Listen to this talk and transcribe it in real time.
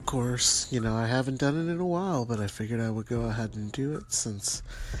course, I haven't done it in a while, but I figured I would go ahead and do it since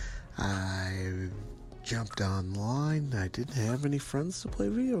I jumped online. I didn't have any friends to play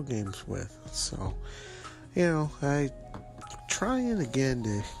video games with. So, I trying again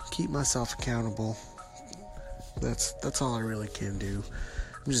to keep myself accountable. That's all I really can do.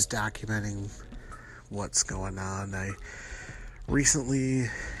 I'm just documenting what's going on. I recently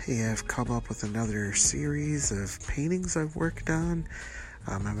have come up with another series of paintings I've worked on.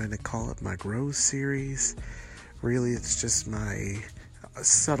 I'm going to call it my Grow series. Really, it's just my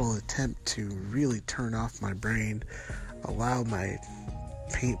subtle attempt to really turn off my brain, allow my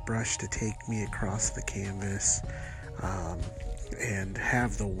paintbrush to take me across the canvas, and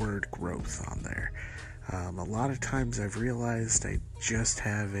have the word growth on there. A lot of times I've realized I just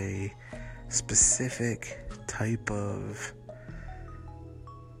have a specific type of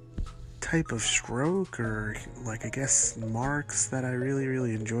stroke, or I guess marks, that I really,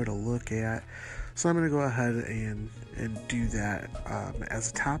 really enjoy to look at. So I'm going to go ahead and do that as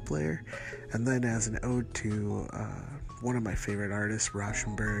a top layer, and then as an ode to one of my favorite artists,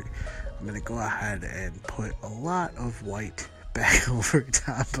 Rauschenberg, I'm going to go ahead and put a lot of white back over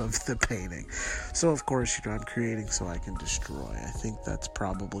top of the painting. So of course, I'm creating so I can destroy. I think that's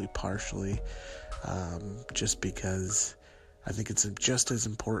probably partially just because I think it's just as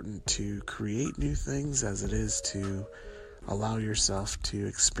important to create new things as it is to allow yourself to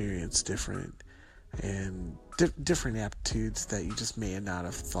experience different aptitudes that you just may not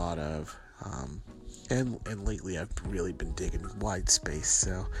have thought of. And lately I've really been digging wide space,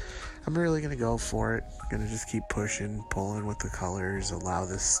 so I'm really going to go for it. Going to just keep pushing, pulling with the colors, allow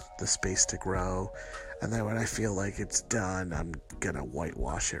the space to grow, and then when I feel like it's done, I'm going to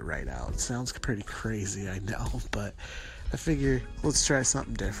whitewash it right out. Sounds pretty crazy, I know, but I figure let's try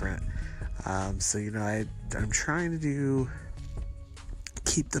something different. I'm trying to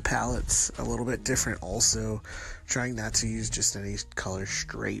keep the palettes a little bit different, also trying not to use just any color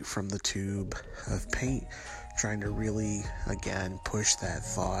straight from the tube of paint, trying to really, again, push that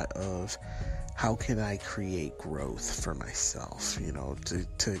thought of how can I create growth for myself,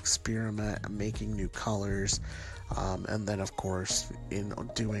 to experiment, making new colors, and then of course in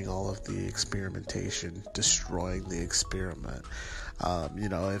doing all of the experimentation, destroying the experiment.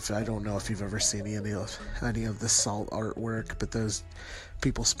 If I don't know if you've ever seen any of the salt artwork, but those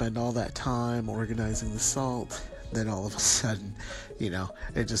people spend all that time organizing the salt, then all of a sudden,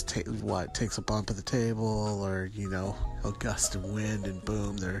 it just takes a bump at the table, or a gust of wind, and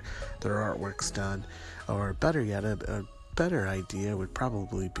boom, their artwork's done. Or better yet, a better idea would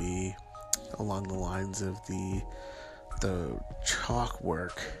probably be along the lines of the chalk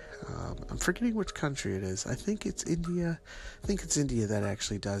work. I'm forgetting which country it is. I think it's India. I think it's India that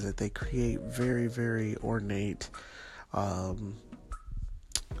actually does it. They create very, very ornate, I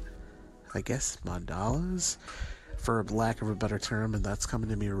guess, mandalas, for lack of a better term, and that's coming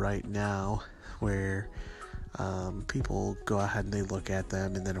to me right now, where people go ahead and they look at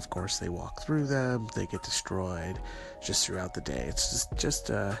them, and then of course they walk through them, they get destroyed just throughout the day. It's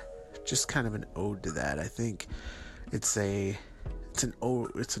just kind of an ode to that. I think it's an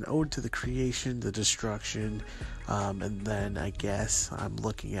ode to the creation, the destruction, and then I guess I'm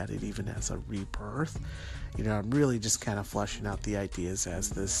looking at it even as a rebirth. I'm really just kind of fleshing out the ideas as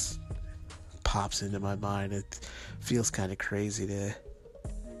this pops into my mind. It feels kind of crazy to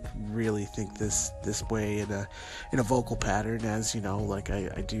really think this way in a vocal pattern, as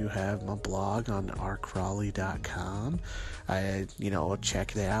I do have my blog on rcrawley.com.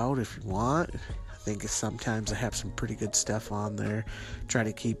 Check it out if you want. I think sometimes I have some pretty good stuff on there. Try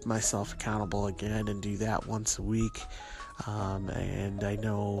to keep myself accountable again and do that once a week. And I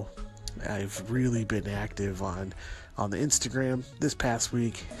know I've really been active on the Instagram this past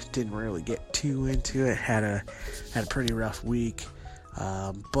week. Didn't really get too into it. Had a pretty rough week.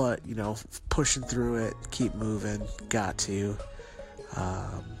 But pushing through it, keep moving. Got to.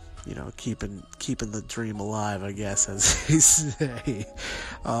 Keeping the dream alive, I guess, as they say.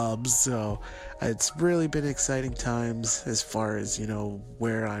 So it's really been exciting times as far as,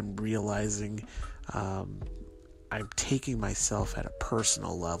 where I'm realizing, I'm taking myself at a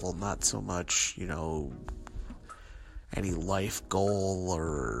personal level, not so much, any life goal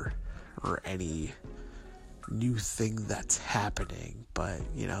or any new thing that's happening, but,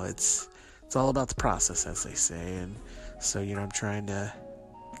 it's all about the process, as they say. And so, I'm trying to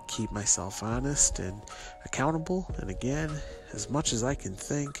keep myself honest and accountable, and again, as much as I can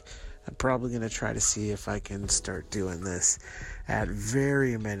think, I'm probably going to try to see if I can start doing this at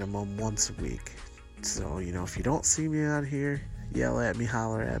very minimum once a week. So, if you don't see me on here, yell at me,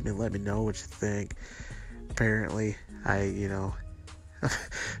 holler at me, let me know what you think. Apparently,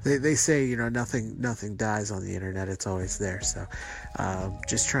 they say, you know, nothing dies on the internet. It's always there. So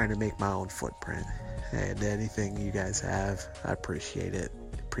just trying to make my own footprint. And anything you guys have, I appreciate it.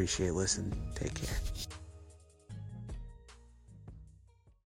 Appreciate listening. Take care.